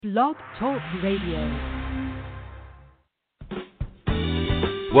Blog Talk Radio.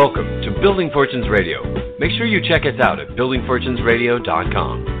 Welcome to Building Fortunes Radio. Make sure you check us out at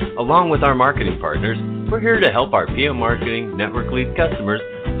buildingfortunesradio.com. Along with our marketing partners, we're here to help our PM Marketing Network Lead customers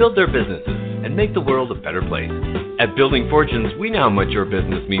build their businesses and make the world a better place. At Building Fortunes, we know how much your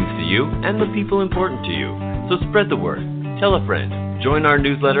business means to you and the people important to you. So spread the word, tell a friend, join our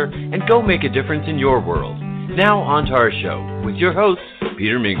newsletter, and go make a difference in your world. Now on to our show with your host,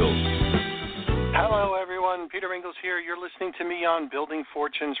 Peter Mingils. Hello, everyone. Peter Mingils here. You're listening to me on Building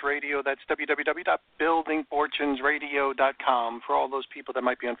Fortunes Radio. That's www.buildingfortunesradio.com. For all those people that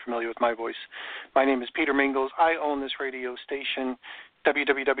might be unfamiliar with my voice, my name is Peter Mingils. I own this radio station.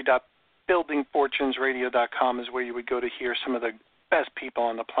 www.buildingfortunesradio.com is where you would go to hear some of the best people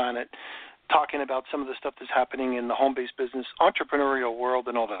on the planet talking about some of the stuff that's happening in the home-based business, entrepreneurial world,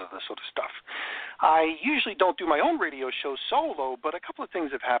 and all that other sort of stuff. I usually don't do my own radio show solo, but a couple of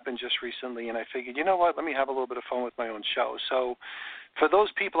things have happened just recently, and I figured, you know what, let me have a little bit of fun with my own show. So for those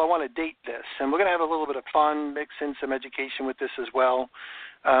people, I want to date this, and we're going to have a little bit of fun, mix in some education with this as well.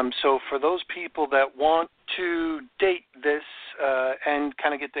 So for those people that want to date this and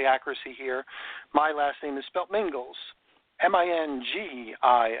kind of get the accuracy here, my last name is spelled Mingils. Mingils.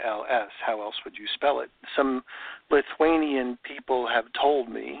 How else would you spell it? Some Lithuanian people have told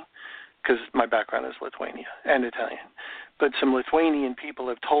me, because my background is Lithuania and Italian, but some Lithuanian people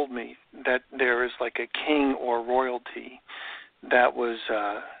have told me that there is like a king or royalty that was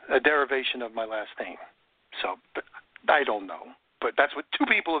a derivation of my last name. So but I don't know, but that's what two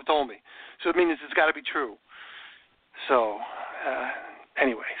people have told me. So it means it's got to be true. So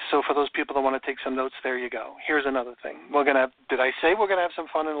anyway, so for those people that want to take some notes, there you go. Here's another thing. Did I say we're going to have some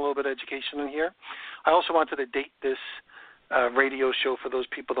fun and a little bit of education in here? I also wanted to date this radio show for those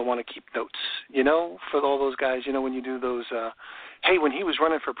people that want to keep notes. You know, for all those guys, you know, when you do those, hey, when he was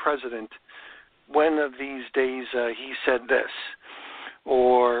running for president, one of these days he said this,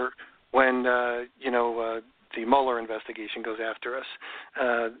 or when, the Mueller investigation goes after us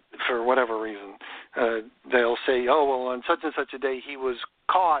for whatever reason. They'll say, oh, well, on such and such a day he was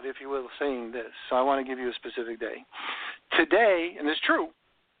caught, if you will, saying this. So I want to give you a specific day. Today, and this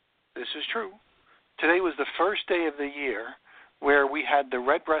is true, today was the first day of the year where we had the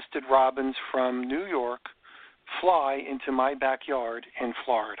red-breasted robins from New York fly into my backyard in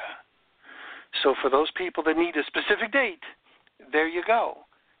Florida. So for those people that need a specific date, there you go.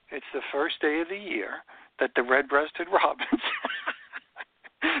 It's the first day of the year that the red-breasted robins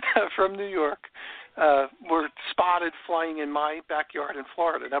from New York were spotted flying in my backyard in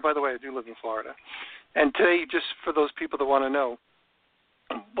Florida. Now, by the way, I do live in Florida. And today, just for those people that want to know,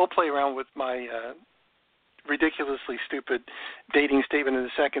 we'll play around with my ridiculously stupid dating statement in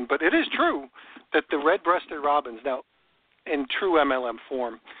a second, but it is true that the red-breasted robins, now, in true MLM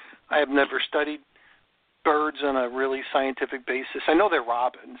form, I have never studied birds on a really scientific basis. I know they're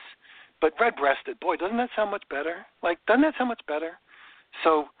robins, but red-breasted, boy, doesn't that sound much better?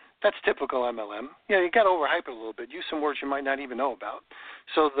 So that's typical MLM. Yeah, you got to overhype it a little bit. Use some words you might not even know about.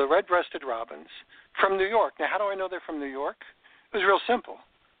 So the red-breasted robins from New York. Now, how do I know they're from New York? It was real simple.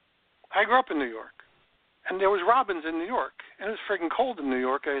 I grew up in New York, and there was robins in New York, and it was friggin' cold in New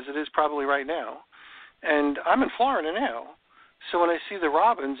York, as it is probably right now. And I'm in Florida now, so when I see the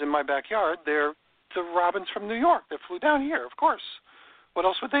robins in my backyard, they're the robins from New York that flew down here, of course. What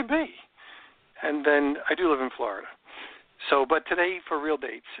else would they be? And then I do live in Florida. So, but today for real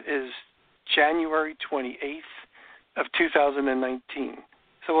dates is January 28th of 2019.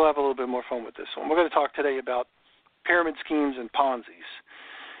 So we'll have a little bit more fun with this one. We're going to talk today about pyramid schemes and Ponzis.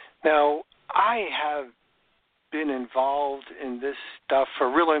 Now, I have been involved in this stuff for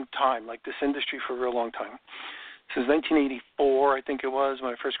a real long time, like this industry for a real long time. Since 1984, I think it was,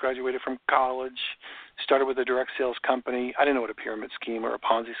 when I first graduated from college, started with a direct sales company. I didn't know what a pyramid scheme or a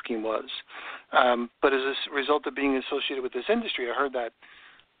Ponzi scheme was. But as a result of being associated with this industry, I heard that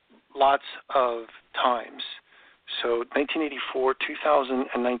lots of times. So 1984,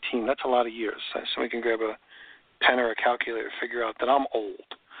 2019, that's a lot of years. So we can grab a pen or a calculator to figure out that I'm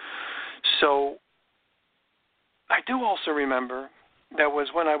old. So I do also remember that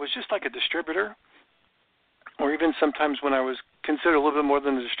was when I was just like a distributor, or even sometimes when I was considered a little bit more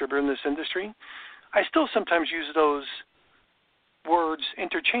than a distributor in this industry, I still sometimes use those words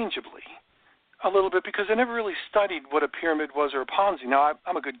interchangeably a little bit because I never really studied what a pyramid was or a Ponzi. Now,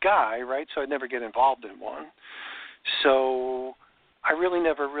 I'm a good guy, right, so I'd never get involved in one. So I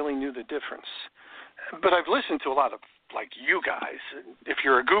never really knew the difference. But I've listened to a lot of, like, you guys. If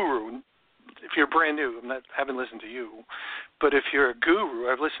you're a guru, if you're brand new, I haven't listened to you, but if you're a guru,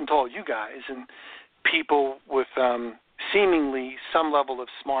 I've listened to all you guys, and people with seemingly some level of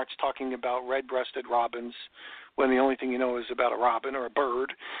smarts talking about red-breasted robins when the only thing you know is about a robin or a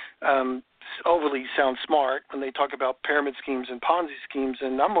bird, overly sound smart when they talk about pyramid schemes and Ponzi schemes,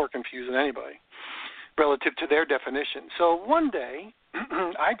 and I'm more confused than anybody relative to their definition. So one day,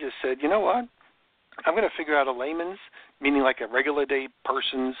 I just said, you know what? I'm going to figure out a layman's, meaning like a regular day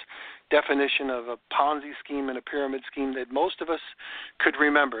person's definition of a Ponzi scheme and a pyramid scheme that most of us could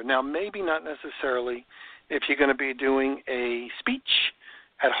remember. Now, maybe not necessarily if you're going to be doing a speech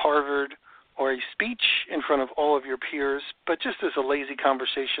at Harvard or a speech in front of all of your peers, but just as a lazy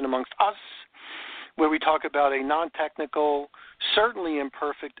conversation amongst us where we talk about a non-technical, certainly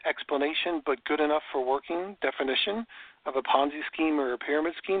imperfect explanation, but good enough for working definition of a Ponzi scheme or a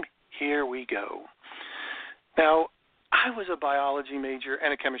pyramid scheme. Here we go. Now, I was a biology major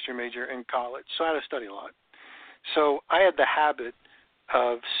and a chemistry major in college, so I had to study a lot. So I had the habit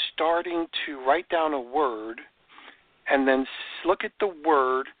of starting to write down a word and then look at the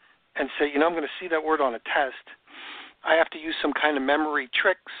word and say, you know, I'm going to see that word on a test. I have to use some kind of memory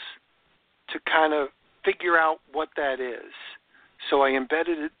tricks to kind of figure out what that is. So I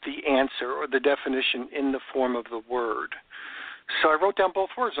embedded the answer or the definition in the form of the word. So I wrote down both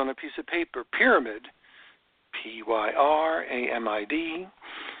words on a piece of paper: pyramid, Pyramid,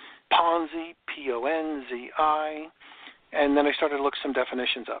 Ponzi, Ponzi, and then I started to look some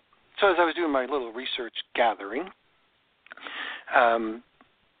definitions up. So as I was doing my little research gathering,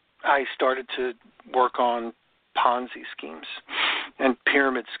 I started to work on Ponzi schemes and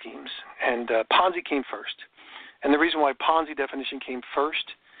pyramid schemes, and Ponzi came first. And the reason why Ponzi definition came first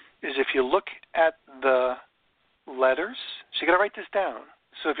is if you look at the letters, so you got to write this down.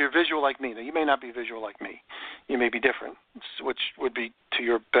 So if you're visual like me, now you may not be visual like me, you may be different, which would be to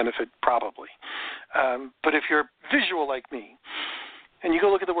your benefit probably. But if you're visual like me, and you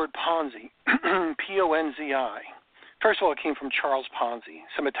go look at the word Ponzi, Ponzi, first of all, it came from Charles Ponzi,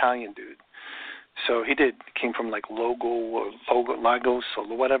 some Italian dude. So he came from like Lagos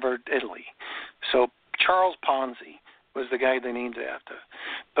or whatever, Italy. So Charles Ponzi was the guy they named it after.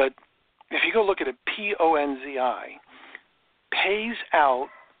 But if you go look at it, Ponzi pays out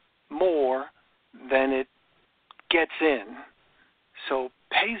more than it gets in. So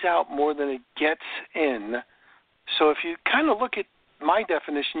pays out more than it gets in. So if you kind of look at my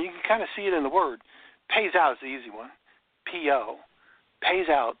definition, you can kind of see it in the word. Pays out is the easy one. P-O. Pays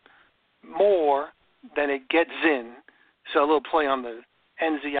out more than it gets in. So a little play on the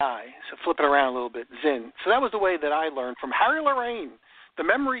NZI. So flip it around a little bit, Zin. So that was the way that I learned from Harry Lorraine, the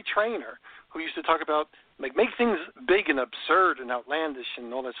memory trainer, who used to talk about make things big and absurd and outlandish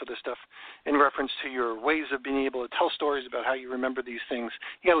and all that sort of stuff in reference to your ways of being able to tell stories about how you remember these things.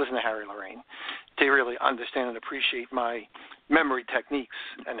 You got to listen to Harry Lorraine to really understand and appreciate my memory techniques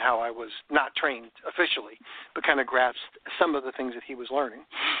and how I was not trained officially, but kind of grasped some of the things that he was learning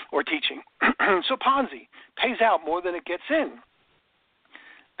or teaching. So Ponzi pays out more than it gets in.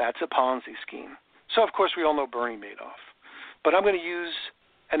 That's a Ponzi scheme. So, of course, we all know Bernie Madoff. But I'm going to use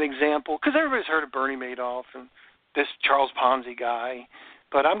an example, because everybody's heard of Bernie Madoff and this Charles Ponzi guy,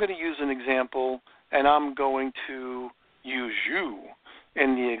 but I'm going to use an example, and I'm going to use you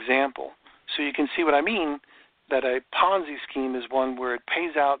in the example. So you can see what I mean, that a Ponzi scheme is one where it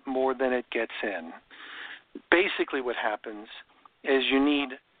pays out more than it gets in. Basically what happens is you need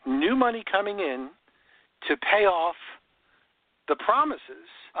new money coming in to pay off the promises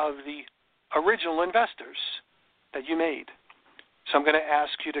of the original investors that you made. So I'm going to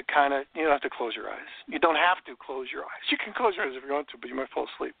ask you to kind of, you don't have to close your eyes. You don't have to close your eyes. You can close your eyes if you want to, but you might fall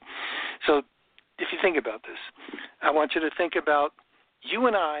asleep. So if you think about this, I want you to think about you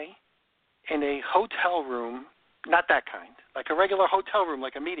and I in a hotel room, not that kind, like a regular hotel room,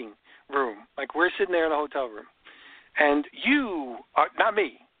 like a meeting room, like we're sitting there in a hotel room. And you are, not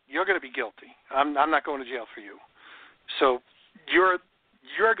me, you're going to be guilty. I'm not going to jail for you. So you're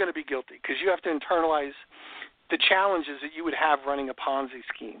going to be guilty because you have to internalize the challenges that you would have running a Ponzi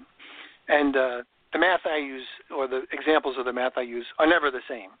scheme. And the math I use, or the examples of the math I use, are never the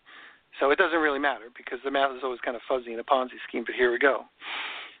same. So it doesn't really matter because the math is always kind of fuzzy in a Ponzi scheme, but here we go.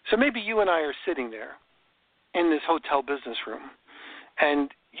 So maybe you and I are sitting there in this hotel business room,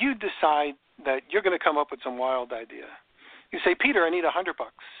 and you decide that you're going to come up with some wild idea. You say, Peter, I need $100.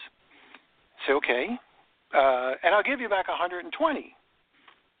 Say, okay, and I'll give you back 120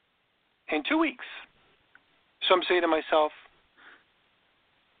 in 2 weeks. So I'm saying to myself,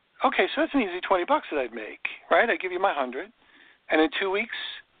 okay, so that's an easy $20 that I'd make, right? I give you my 100, and in 2 weeks,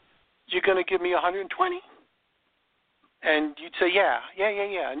 you're going to give me 120. And you'd say, yeah.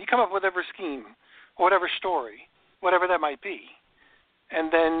 And you come up with whatever scheme or whatever story, whatever that might be.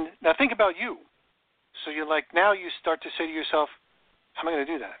 And then, now think about you. So now you start to say to yourself, how am I going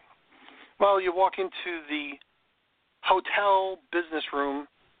to do that? Well, you walk into the hotel business room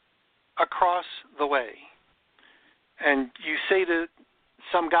across the way, and you say to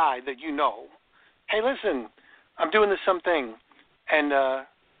some guy that you know, hey, listen, I'm doing this something, and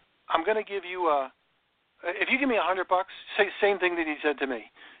I'm going to give you if you give me $100, say the same thing that he said to me.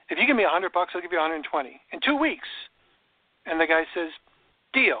 If you give me $100, I'll give you 120 in 2 weeks. And the guy says,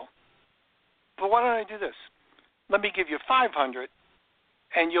 deal. But why don't I do this? Let me give you 500,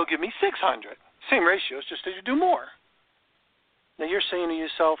 and you'll give me 600. Same ratios, just that you do more. Now you're saying to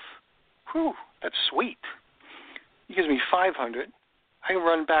yourself, whew, that's sweet. He gives me 500. I can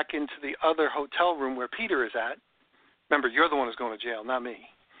run back into the other hotel room where Peter is at. Remember, you're the one who's going to jail, not me.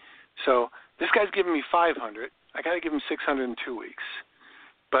 So this guy's giving me 500. I got to give him 600 in 2 weeks.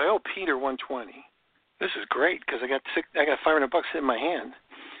 But I owe Peter 120. This is great because I got $500 in my hand.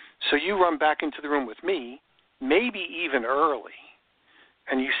 So you run back into the room with me, maybe even early,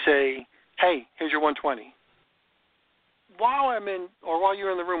 and you say, hey, here's your 120. While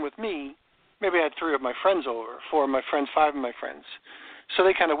you're in the room with me, maybe I had 3 of my friends over, 4 of my friends, 5 of my friends. So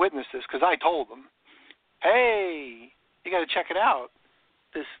they kind of witnessed this because I told them, hey, you got to check it out.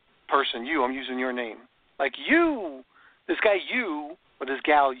 This person, I'm using your name. Like this guy, or this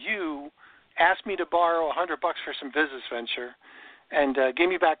gal, asked me to borrow $100 for some business venture and gave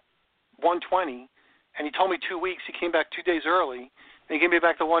me back 120, and he told me 2 weeks. He came back 2 days early, and he gave me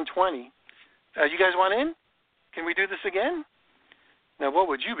back the 120. You guys want in? Can we do this again? Now, what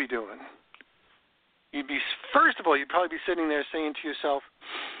would you be doing? First of all, you'd probably be sitting there saying to yourself,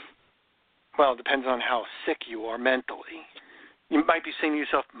 well, it depends on how sick you are mentally. You might be saying to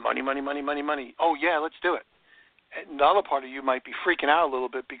yourself, money, money, money, money, money. Oh, yeah, let's do it. And the other part of you might be freaking out a little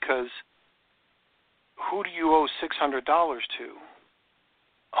bit because who do you owe $600 to?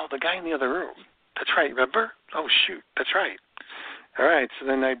 Oh, the guy in the other room. That's right, remember? Oh, shoot, that's right. All right, so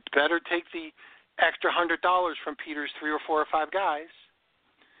then I better take the extra $100 from Peter's 3 or 4 or 5 guys.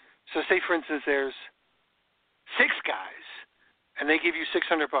 So say, for instance, there's 6 guys, and they give you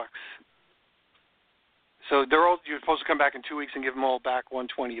 $600. So you're supposed to come back in 2 weeks and give them all back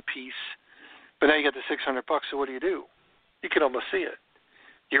 120 apiece. But now you got the $600. So what do? You can almost see it.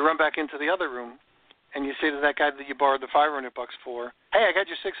 You run back into the other room, and you say to that guy that you borrowed the $500 for, hey, I got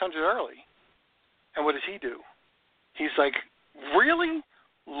you 600 early. And what does he do? He's like, really?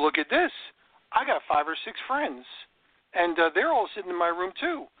 Look at this. I got 5 or 6 friends, and they're all sitting in my room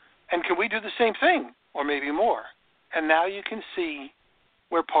too. And can we do the same thing, or maybe more? And now you can see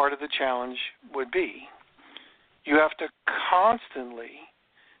where part of the challenge would be. You have to constantly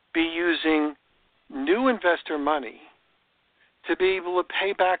be using new investor money to be able to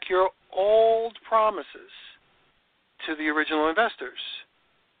pay back your old promises to the original investors.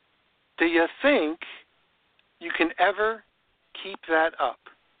 Do you think you can ever keep that up?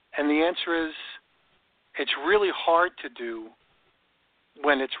 And the answer is, it's really hard to do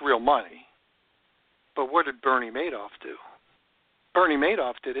when it's real money. But what did Bernie Madoff do? Bernie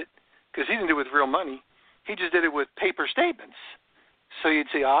Madoff did it because he didn't do it with real money. He just did it with paper statements. So you'd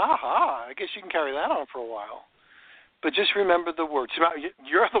say, I guess you can carry that on for a while. But just remember the words.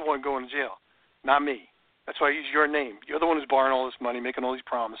 You're the one going to jail, not me. That's why I use your name. You're the one who's borrowing all this money, making all these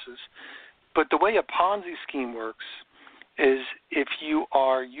promises. But the way a Ponzi scheme works is if you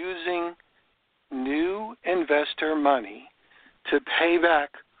are using new investor money to pay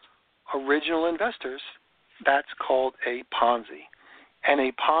back original investors, that's called a Ponzi. And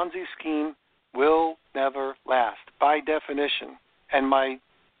a Ponzi scheme will never last, by definition. And my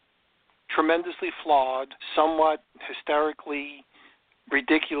tremendously flawed, somewhat hysterically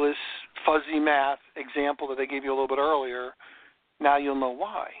ridiculous, fuzzy math example that I gave you a little bit earlier, now you'll know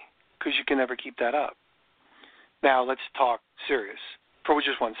why, because you can never keep that up. Now let's talk serious for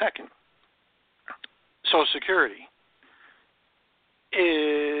just 1 second. Social Security.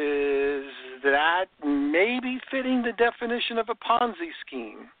 Is that maybe fitting the definition of a Ponzi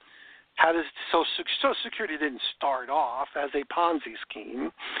scheme? How does Social Security didn't start off as a Ponzi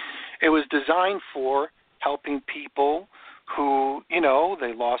scheme. It was designed for helping people who,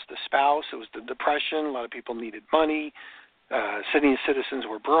 they lost a spouse. It was the Depression. A lot of people needed money. Sydney citizens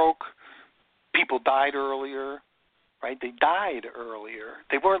were broke. People died earlier, right? They died earlier.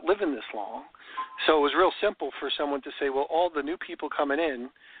 They weren't living this long. So it was real simple for someone to say, well, all the new people coming in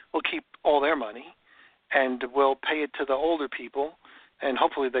will keep all their money and we'll pay it to the older people, and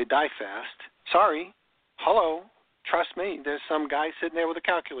hopefully they die fast. Sorry. Hello. Trust me. There's some guy sitting there with a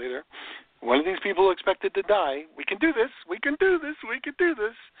calculator. One of these people expected to die. We can do this. We can do this. We can do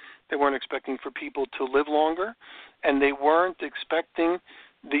this. They weren't expecting for people to live longer, and they weren't expecting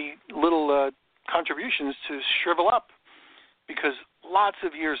the little contributions to shrivel up, because lots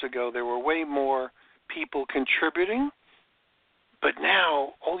of years ago there were way more people contributing, but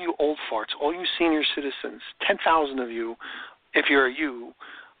now all you old farts, all you senior citizens, 10,000 of you, if you're a you,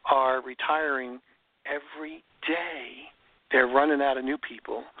 are retiring every day. They're running out of new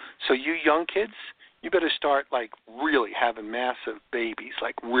people. So you young kids, you better start like really having massive babies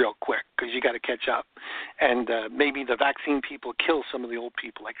like real quick, because you got to catch up. And maybe the vaccine people kill some of the old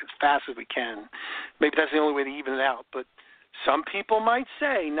people like as fast as we can. Maybe that's the only way to even it out. But some people might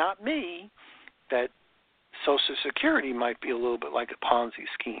say, not me, that Social Security might be a little bit like a Ponzi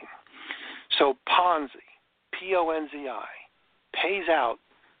scheme. So Ponzi, P-O-N-Z-I, pays out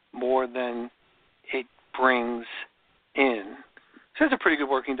more than it brings in. So that's a pretty good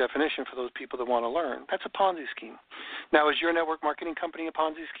working definition for those people that want to learn. That's a Ponzi scheme. Now, is your network marketing company a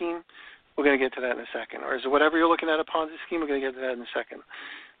Ponzi scheme? We're going to get to that in a second. Or is it whatever you're looking at a Ponzi scheme? We're going to get to that in a second.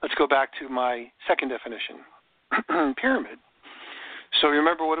 Let's go back to my second definition, pyramid. So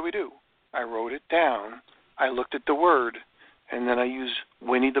remember, what do? I wrote it down. I looked at the word, and then I use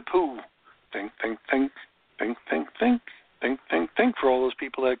Winnie the Pooh. Think, think, think, think, think, think. Think, think, think for all those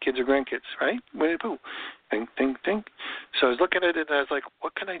people that have kids or grandkids, right? Winnie the Pooh. Think, think, think. So I was looking at it and I was like,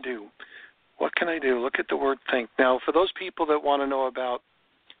 what can I do? What can I do? Look at the word think. Now, for those people that want to know about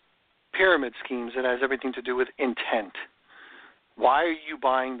pyramid schemes, it has everything to do with intent. Why are you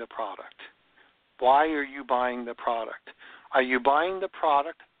buying the product? Why are you buying the product? Are you buying the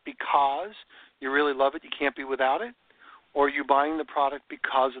product because you really love it, you can't be without it? Or are you buying the product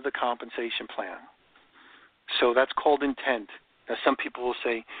because of the compensation plan? So that's called intent. Now, some people will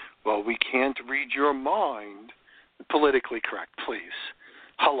say, well, we can't read your mind. Politically correct, please.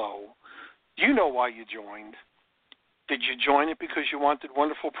 Hello. You know why you joined. Did you join it because you wanted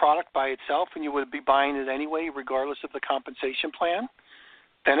wonderful product by itself and you would be buying it anyway regardless of the compensation plan?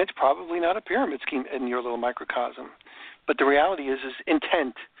 Then it's probably not a pyramid scheme in your little microcosm. But the reality is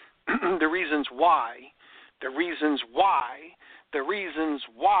intent. The reasons why.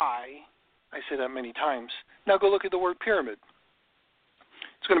 I say that many times. Now go look at the word pyramid.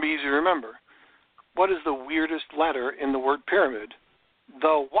 It's going to be easy to remember. What is the weirdest letter in the word pyramid?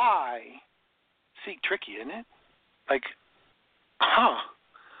 The Y. See, tricky, isn't it? Like,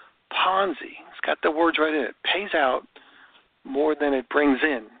 Ponzi. It's got the words right in it. Pays out more than it brings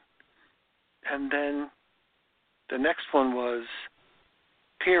in. And then the next one was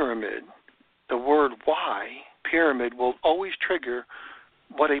pyramid. The word Y, pyramid, will always trigger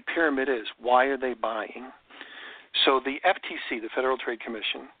what a pyramid is. Why are they buying? So the FTC, the Federal Trade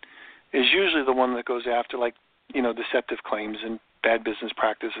Commission, is usually the one that goes after, like, deceptive claims and bad business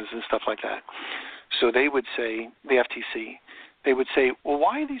practices and stuff like that. So they would say, the FTC, they would say, well,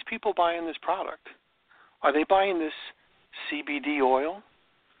 why are these people buying this product? Are they buying this CBD oil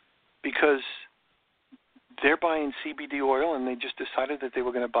because they're buying CBD oil and they just decided that they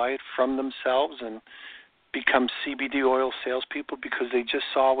were going to buy it from themselves and become CBD oil salespeople because they just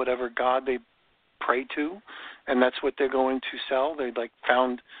saw whatever God they pray to, and that's what they're going to sell? They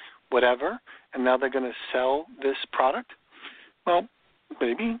found whatever, and now they're going to sell this product? Well,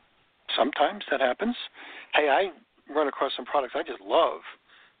 maybe sometimes that happens. Hey, I run across some products I just love,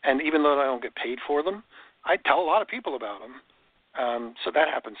 and even though I don't get paid for them, I tell a lot of people about them. So that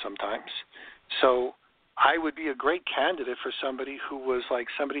happens sometimes. So I would be a great candidate for somebody who was like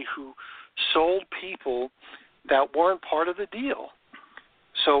somebody who sold people that weren't part of the deal.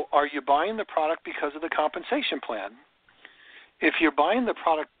 So are you buying the product because of the compensation plan? If you're buying the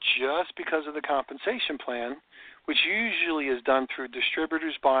product just because of the compensation plan, which usually is done through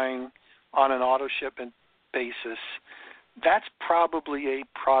distributors buying on an auto shipment basis, that's probably a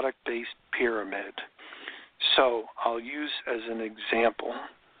product-based pyramid. So I'll use as an example.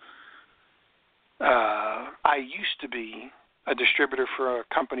 I used to be a distributor for a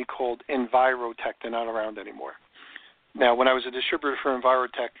company called Envirotech. They're not around anymore. Now, when I was a distributor for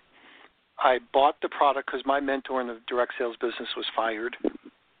Envirotech, I bought the product because my mentor in the direct sales business was fired.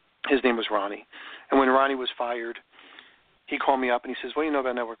 His name was Ronnie. And when Ronnie was fired, he called me up and he says, what do you know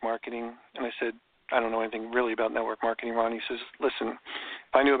about network marketing? And I said, I don't know anything really about network marketing, Ronnie. He says, listen,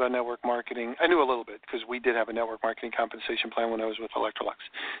 if I knew about network marketing, I knew a little bit because we did have a network marketing compensation plan when I was with Electrolux.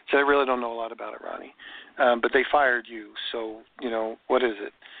 So I really don't know a lot about it, Ronnie. But they fired you, so, what is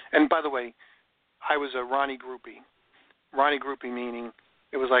it? And by the way, I was a Ronnie groupie. Ronnie groupie meaning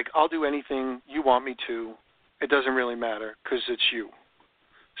it was like, I'll do anything you want me to. It doesn't really matter because it's you.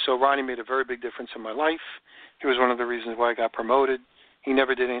 So Ronnie made a very big difference in my life. He was one of the reasons why I got promoted. He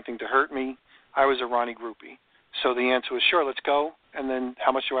never did anything to hurt me. I was a Ronnie groupie. So the answer was, sure, let's go. And then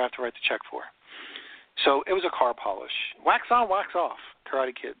how much do I have to write the check for? So it was a car polish. Wax on, wax off,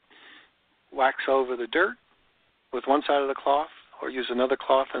 Karate Kid. wax over the dirt with one side of the cloth or use another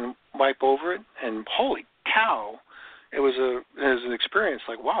cloth and wipe over it, and holy cow, it was an experience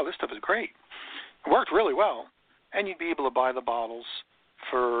like, wow, this stuff is great. It worked really well. And you'd be able to buy the bottles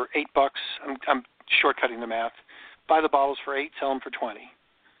for $8. I'm shortcutting the math. Buy the bottles for $8, sell them for $20.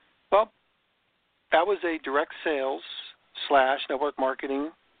 Well, that was a direct sales / network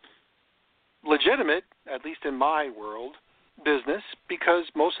marketing, legitimate, at least in my world, business, because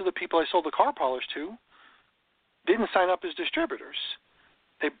most of the people I sold the car polish to didn't sign up as distributors.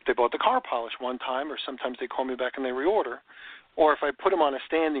 They bought the car polish one time, or sometimes they call me back and they reorder. Or if I put them on a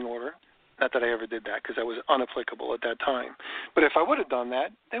standing order, not that I ever did that because that was unapplicable at that time. But if I would have done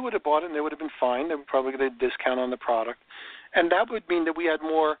that, they would have bought it and they would have been fine. They would probably get a discount on the product. And that would mean that we had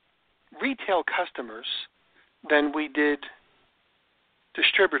more retail customers than we did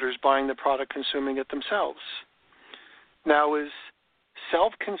distributors buying the product, consuming it themselves. Now, is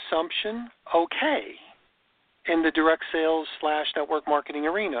self-consumption okay in the direct sales / network marketing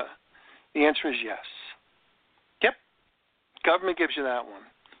arena? The answer is yes. Yep. Government gives you that one.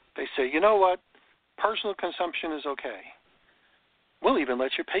 They say, you know what? Personal consumption is okay. We'll even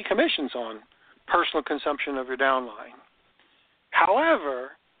let you pay commissions on personal consumption of your downline.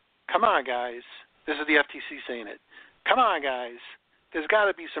 However, come on, guys. This is the FTC saying it. Come on, guys. There's got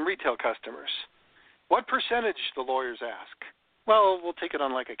to be some retail customers. What percentage, the lawyers ask? Well, we'll take it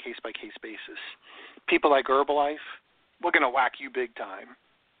on like a case-by-case basis. People like Herbalife, we're going to whack you big time.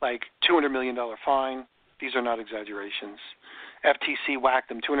 Like $200 million fine. These are not exaggerations. FTC whacked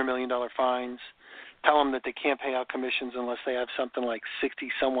them $200 million fines. Tell them that they can't pay out commissions unless they have something like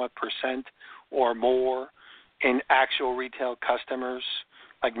 60-somewhat% or more in actual retail customers,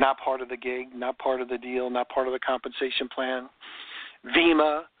 like not part of the gig, not part of the deal, not part of the compensation plan.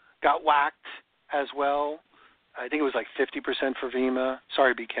 Vima got whacked as well. I think it was like 50% for Vima.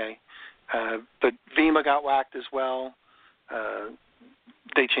 Sorry, BK. But Vima got whacked as well.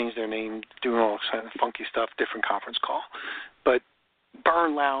 They changed their name, doing all kind of funky stuff, different conference call. But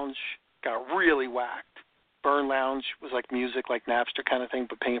Burn Lounge got really whacked. Burn Lounge was like music, like Napster kind of thing,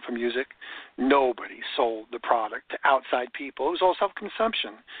 but paying for music. Nobody sold the product to outside people. It was all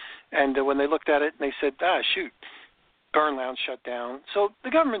self-consumption. And when they looked at it, they said, shoot, Burn Lounge shut down. So the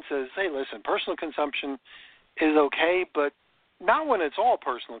government says, hey, listen, personal consumption is okay, but not when it's all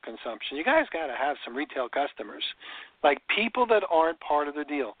personal consumption. You guys got to have some retail customers, like people that aren't part of the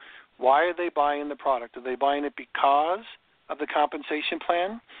deal. Why are they buying the product? Are they buying it because of the compensation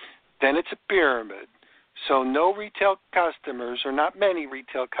plan? Then it's a pyramid. So no retail customers, or not many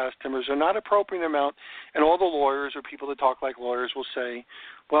retail customers, or not appropriate amount, and all the lawyers or people that talk like lawyers will say,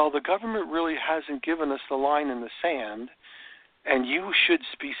 well, the government really hasn't given us the line in the sand, and you should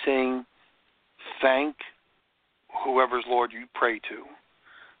be saying, thank whoever's Lord you pray to.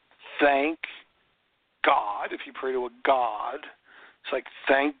 Thank God, if you pray to a God. It's like,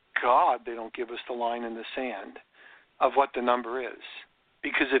 thank God they don't give us the line in the sand of what the number is.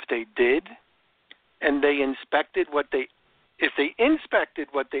 Because if they did, and they inspected if they inspected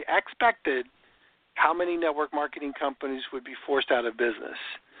what they expected, how many network marketing companies would be forced out of business?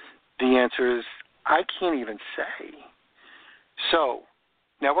 The answer is, I can't even say. So,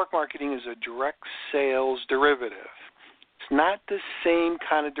 network marketing is a direct sales derivative. It's not the same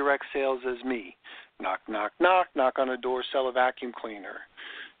kind of direct sales as me. Knock, knock, knock, knock on a door, sell a vacuum cleaner.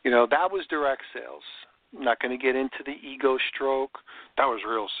 That was direct sales. I'm not going to get into the ego stroke. That was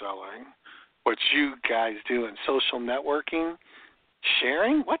real selling. What you guys do in social networking,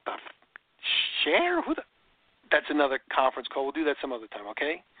 sharing? What the share? That's another conference call. We'll do that some other time,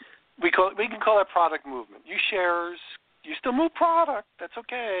 okay? We can call that product movement. You sharers, you still move product. That's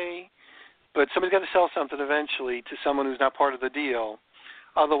okay. But somebody's got to sell something eventually to someone who's not part of the deal.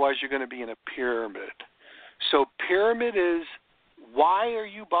 Otherwise, you're going to be in a pyramid. So pyramid is, why are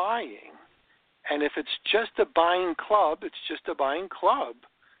you buying? And if it's just a buying club, it's just a buying club.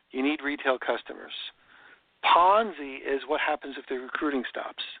 You need retail customers. Ponzi is what happens if the recruiting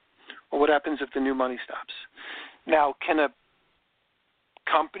stops, or what happens if the new money stops. Now, can a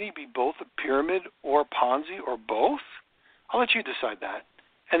company be both a pyramid or Ponzi or both? I'll let you decide that.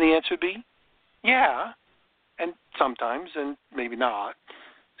 And the answer would be, yeah, and sometimes, and maybe not.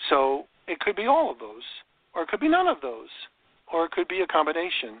 So it could be all of those, or it could be none of those, or it could be a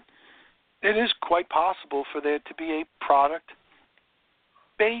combination. It is quite possible for there to be a product-based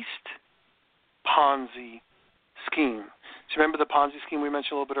Ponzi scheme. So remember the Ponzi scheme we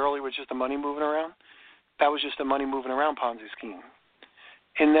mentioned a little bit earlier was just the money moving around? That was just a money moving around Ponzi scheme.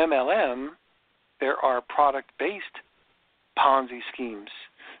 In MLM, there are product-based Ponzi schemes.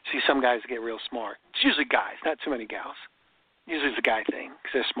 See, some guys get real smart. It's usually guys, not too many gals. Usually it's a guy thing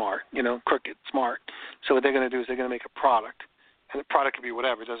because they're smart, crooked, smart. So what they're going to do is they're going to make a product, and the product could be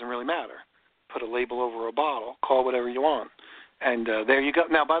whatever. It doesn't really matter. Put a label over a bottle, call it whatever you want, and there you go.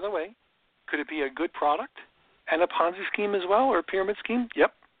 Now, by the way, could it be a good product and a Ponzi scheme as well, or a pyramid scheme?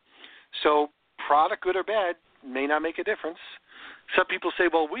 Yep. So product, good or bad, may not make a difference. Some people say,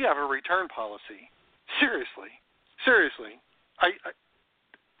 well, we have a return policy. Seriously.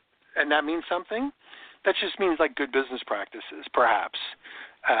 And that means something? That just means like good business practices, perhaps.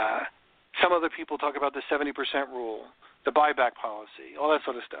 Some other people talk about the 70% rule, the buyback policy, all that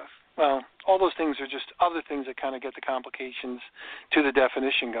sort of stuff. Well, all those things are just other things that kind of get the complications to the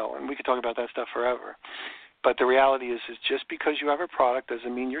definition going. We could talk about that stuff forever. But the reality is just because you have a product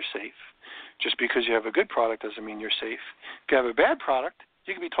doesn't mean you're safe. Just because you have a good product doesn't mean you're safe. If you have a bad product,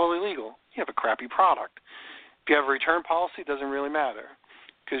 you can be totally legal. You have a crappy product. If you have a return policy, it doesn't really matter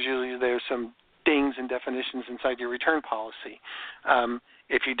because usually there's some things and definitions inside your return policy.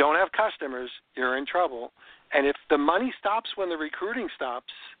 If you don't have customers, you're in trouble. And if the money stops when the recruiting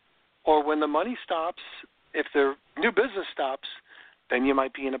stops, or when the money stops, if the new business stops, then you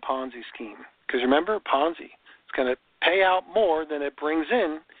might be in a Ponzi scheme. Because remember, Ponzi, it's going to pay out more than it brings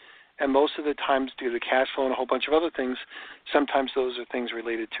in, and most of the times due to cash flow and a whole bunch of other things, sometimes those are things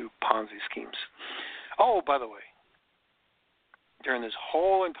related to Ponzi schemes. Oh, by the way, during this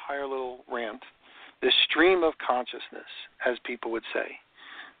whole entire little rant, this stream of consciousness, as people would say,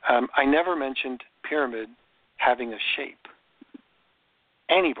 I never mentioned pyramid having a shape.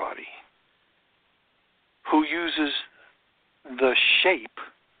 Anybody who uses the shape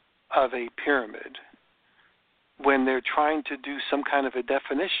of a pyramid when they're trying to do some kind of a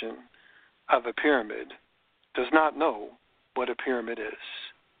definition of a pyramid does not know what a pyramid is.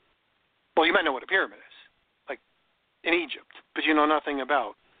 Well, you might know what a pyramid is, like in Egypt, but you know nothing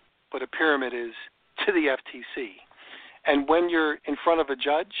about what a pyramid is to the FTC. And when you're in front of a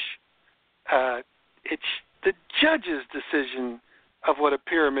judge, it's the judge's decision of what a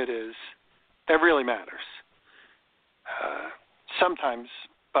pyramid is that really matters. Sometimes,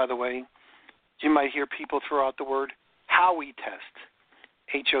 by the way, you might hear people throw out the word Howey test,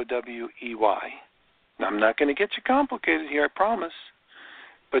 Howey. Now, I'm not going to get you complicated here, I promise.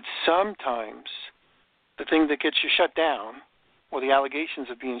 But sometimes the thing that gets you shut down, or the allegations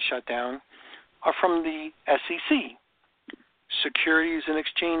of being shut down, are from the SEC, Securities and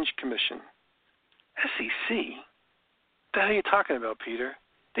Exchange Commission. SEC? What the hell are you talking about, Peter?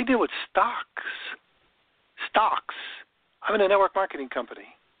 They deal with stocks. Stocks. I'm in a network marketing company.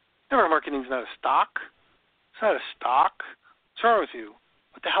 Network marketing is not a stock. It's not a stock. What's wrong with you?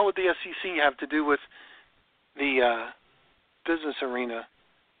 What the hell would the SEC have to do with the business arena?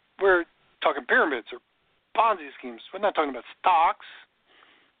 We're talking pyramids or Ponzi schemes. We're not talking about stocks.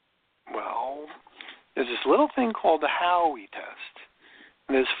 Well, there's this little thing called the Howey test.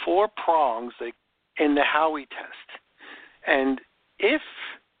 And there's 4 prongs in the Howey test. And if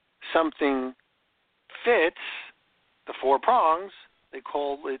something fits the 4 prongs, they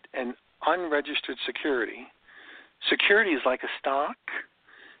call it an unregistered security. Security is like a stock,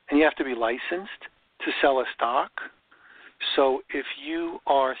 and you have to be licensed to sell a stock. So if you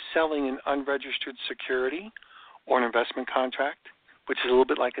are selling an unregistered security or an investment contract, which is a little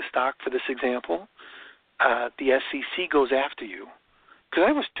bit like a stock for this example, the SEC goes after you. Because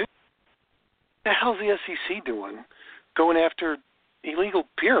I was too. What the hell's the SEC doing? Going after illegal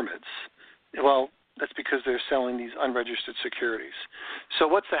pyramids? Well, that's because they're selling these unregistered securities. So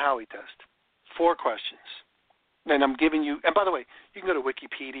what's the Howey test? 4 questions. And I'm giving you, and by the way, you can go to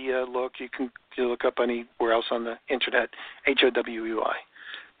Wikipedia, you can look up anywhere else on the internet, Howey.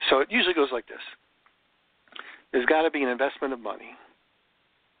 So it usually goes like this. There's got to be an investment of money.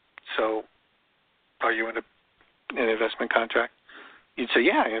 So are you in an investment contract? You'd say,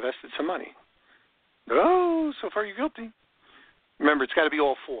 yeah, I invested some money. Oh, so far you're guilty. Remember, it's got to be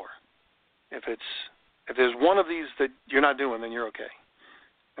all 4. If there's one of these that you're not doing, then you're okay.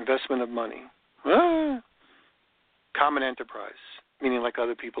 Investment of money. Common enterprise, meaning like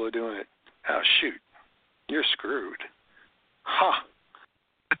other people are doing it. Oh, shoot. You're screwed.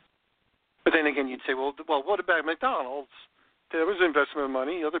 But then again, you'd say, well, what about McDonald's? There was investment of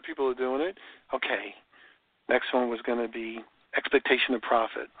money. Other people are doing it. Okay. Next one was going to be expectation of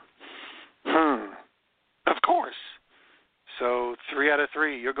profit. Of course. So 3 out of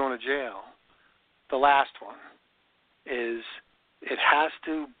 3, you're going to jail. The last one is it has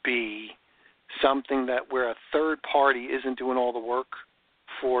to be something that where a third party isn't doing all the work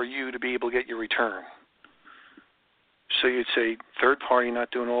for you to be able to get your return. So you'd say, third party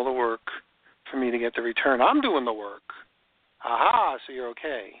not doing all the work for me to get the return. I'm doing the work. Aha, so you're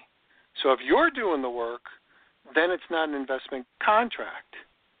okay. So if you're doing the work, then it's not an investment contract.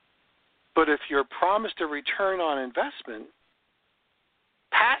 But if you're promised a return on investment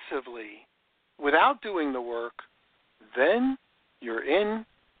passively without doing the work, then you're in ...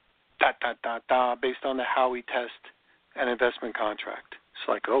 based on the Howey test and investment contract. It's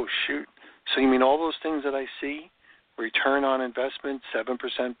like, oh, shoot. So you mean all those things that I see, return on investment,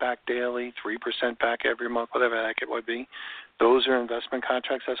 7% back daily, 3% back every month, whatever the heck it would be, those are investment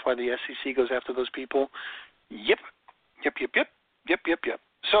contracts. That's why the SEC goes after those people. Yep.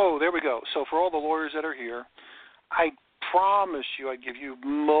 So there we go. So for all the lawyers that are here, I promise you I give you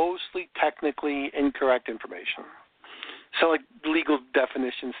mostly technically incorrect information. So like legal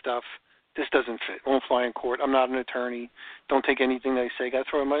definition stuff, this doesn't fit. Won't fly in court. I'm not an attorney. Don't take anything they say. Got to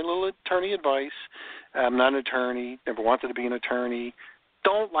throw in my little attorney advice. I'm not an attorney. Never wanted to be an attorney.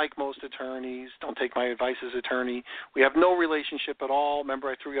 Don't like most attorneys. Don't take my advice as attorney. We have no relationship at all. Remember,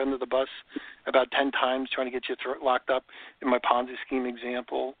 I threw you under the bus about 10 times trying to get you locked up in my Ponzi scheme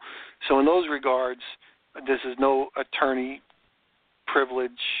example. So in those regards, this is no attorney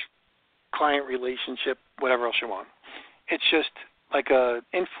privilege, client relationship, whatever else you want. It's just like a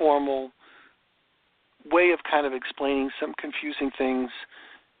informal way of kind of explaining some confusing things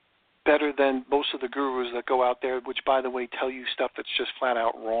better than most of the gurus that go out there, which, by the way, tell you stuff that's just flat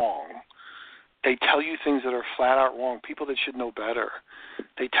out wrong. They tell you things that are flat out wrong. People that should know better,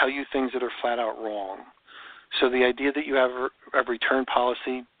 they tell you things that are flat out wrong. So the idea that you have a return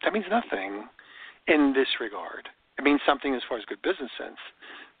policy, that means nothing in this regard. It means something as far as good business sense,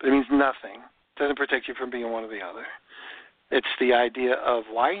 but it means nothing. It doesn't protect you from being one or the other. It's the idea of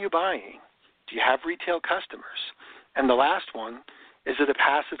why are you buying? Do you have retail customers? And the last one, is it a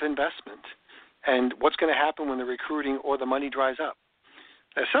passive investment? And what's going to happen when the recruiting or the money dries up?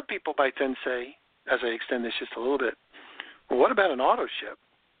 Now, some people might then say, as I extend this just a little bit, well, what about an auto ship?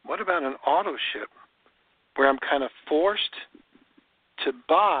 What about an auto ship where I'm kind of forced to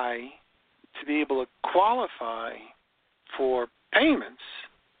buy to be able to qualify for payments?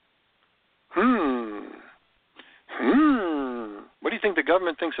 What do you think the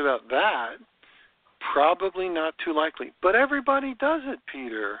government thinks about that? Probably not too likely. But everybody does it,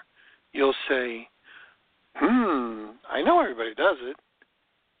 Peter. You'll say, I know everybody does it.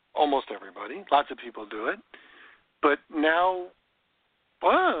 Almost everybody. Lots of people do it. But now,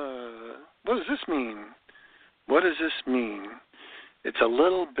 what does this mean? What does this mean? It's a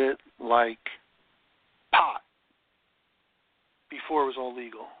little bit like pot before it was all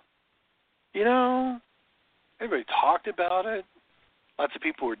legal. You know, everybody talked about it. Lots of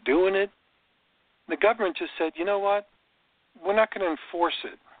people were doing it. The government just said, you know what? We're not going to enforce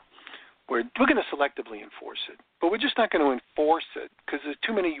it. We're going to selectively enforce it, but we're just not going to enforce it because there's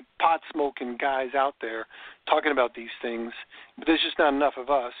too many pot-smoking guys out there talking about these things, but there's just not enough of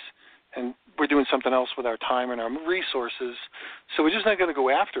us, and we're doing something else with our time and our resources, so we're just not going to go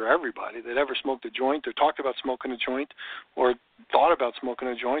after everybody that ever smoked a joint or talked about smoking a joint or thought about smoking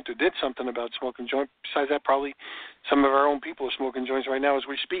a joint or did something about smoking a joint. Besides that, probably some of our own people are smoking joints right now as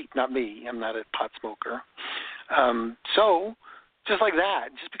we speak, not me. I'm not a pot smoker. So just like that,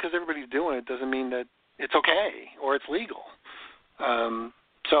 just because everybody's doing it doesn't mean that it's okay or it's legal.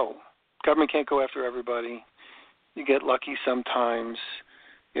 So government can't go after everybody. You get lucky sometimes.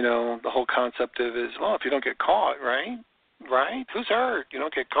 You know, the whole concept of is, well, if you don't get caught, right? Who's hurt? You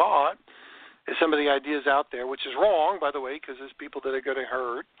don't get caught. There's some of the ideas out there, which is wrong, by the way, because there's people that are getting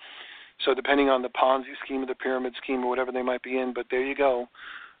hurt. So depending on the Ponzi scheme or the pyramid scheme or whatever they might be in, but there you go,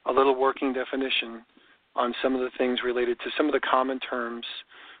 a little working definition on some of the things related to some of the common terms,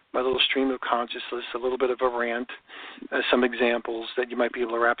 my little stream of consciousness, a little bit of a rant, some examples that you might be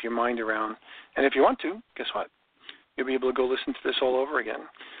able to wrap your mind around. And if you want to, guess what? You'll be able to go listen to this all over again.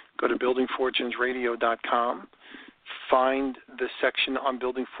 Go to buildingfortunesradio.com. Find the section on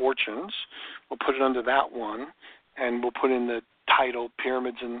building fortunes. We'll put it under that one, and we'll put in the title,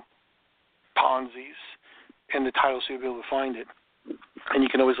 Pyramids and Ponzis, in the title so you'll be able to find it. And you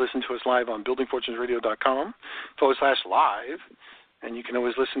can always listen to us live on buildingfortunesradio.com/live. And you can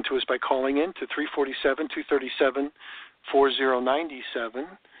always listen to us by calling in to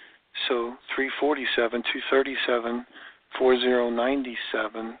 347-237-4097. So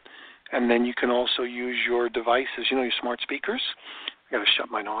 347-237-4097. And then you can also use your devices, you know, your smart speakers. I got to shut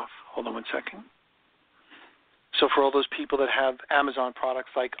mine off. Hold on one second. So for all those people that have Amazon products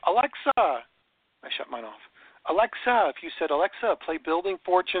like Alexa, I shut mine off. Alexa, if you said, Alexa, play Building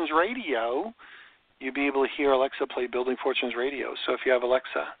Fortunes Radio, you'll be able to hear Alexa play Building Fortunes Radio. So if you have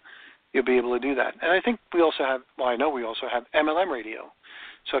Alexa, you'll be able to do that. And I think we also have, well, I know we also have MLM Radio.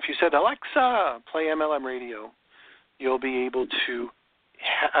 So if you said, Alexa, play MLM Radio, you'll be able to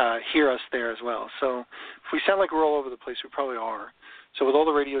hear us there as well. So if we sound like we're all over the place, we probably are. So with all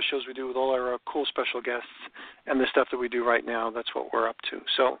the radio shows we do, with all our cool special guests and the stuff that we do right now, that's what we're up to.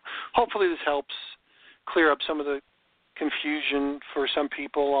 So hopefully this helps clear up some of the confusion for some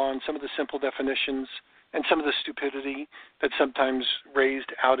people on some of the simple definitions and some of the stupidity that's sometimes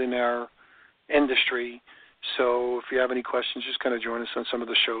raised out in our industry. So if you have any questions, just kind of join us on some of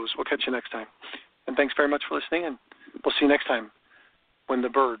the shows. We'll catch you next time. And thanks very much for listening, and we'll see you next time when the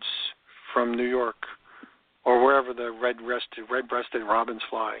birds from New York or wherever the red-breasted robins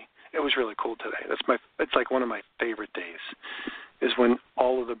fly. It was really cool today. It's like one of my favorite days is when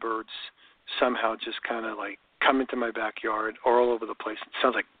all of the birds somehow just kind of like come into my backyard or all over the place. It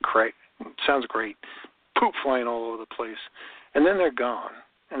sounds great. Poop flying all over the place. And then they're gone.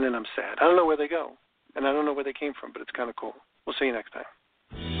 And then I'm sad. I don't know where they go. And I don't know where they came from, but it's kind of cool. We'll see you next time.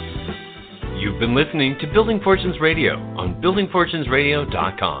 You've been listening to Building Fortunes Radio on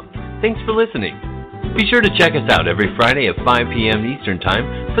buildingfortunesradio.com. Thanks for listening. Be sure to check us out every Friday at 5 p.m. Eastern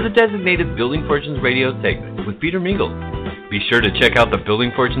Time for the designated Building Fortunes Radio segment with Peter Mingils. Be sure to check out the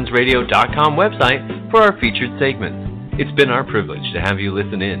buildingfortunesradio.com website for our featured segments. It's been our privilege to have you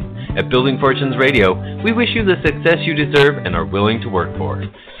listen in. At Building Fortunes Radio, we wish you the success you deserve and are willing to work for.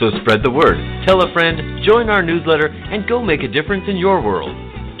 So spread the word, tell a friend, join our newsletter, and go make a difference in your world.